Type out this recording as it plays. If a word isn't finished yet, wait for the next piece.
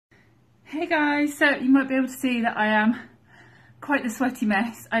Hey guys, so you might be able to see that I am quite the sweaty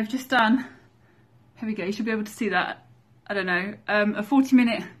mess. I've just done, here we go, you should be able to see that, I don't know, a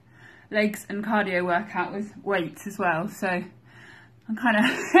 40-minute legs and cardio workout with weights as well. So I'm kind of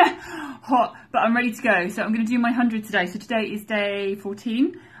hot, but I'm ready to go. So I'm going to do my 100 today. So today is day 14,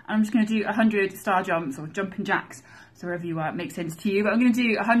 and I'm just going to do 100 star jumps or jumping jacks, so wherever you are, it makes sense to you. But I'm going to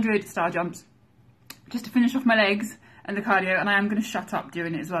do 100 star jumps just to finish off my legs and the cardio, and I am going to shut up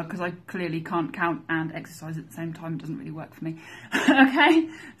doing it as well because I clearly can't count and exercise at the same time. It doesn't really work for me. Okay,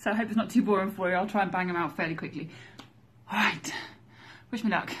 so I hope it's not too boring for you. I'll try and bang them out fairly quickly. All right, wish me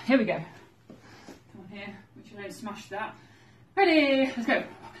luck. Here we go. Come on here, make sure I don't smash that. Ready, let's go.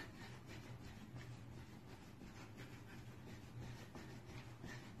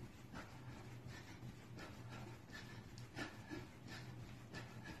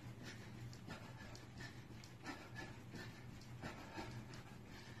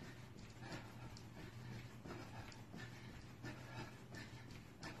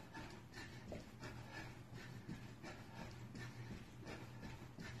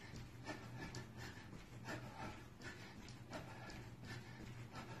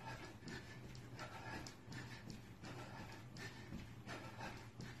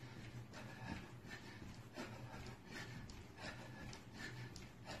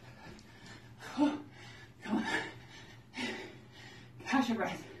 Oh, come on. Catch your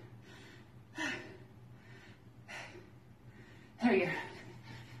breath. There we go.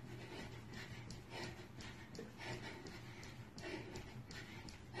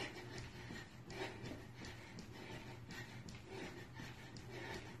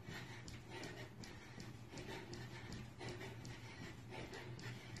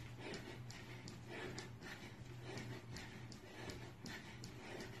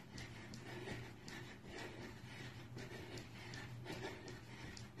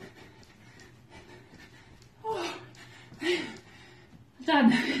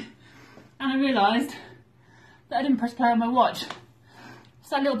 Done. And I realised that I didn't press play on my watch. So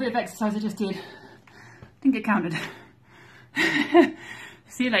that little bit of exercise I just did, I think it counted.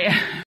 See you later.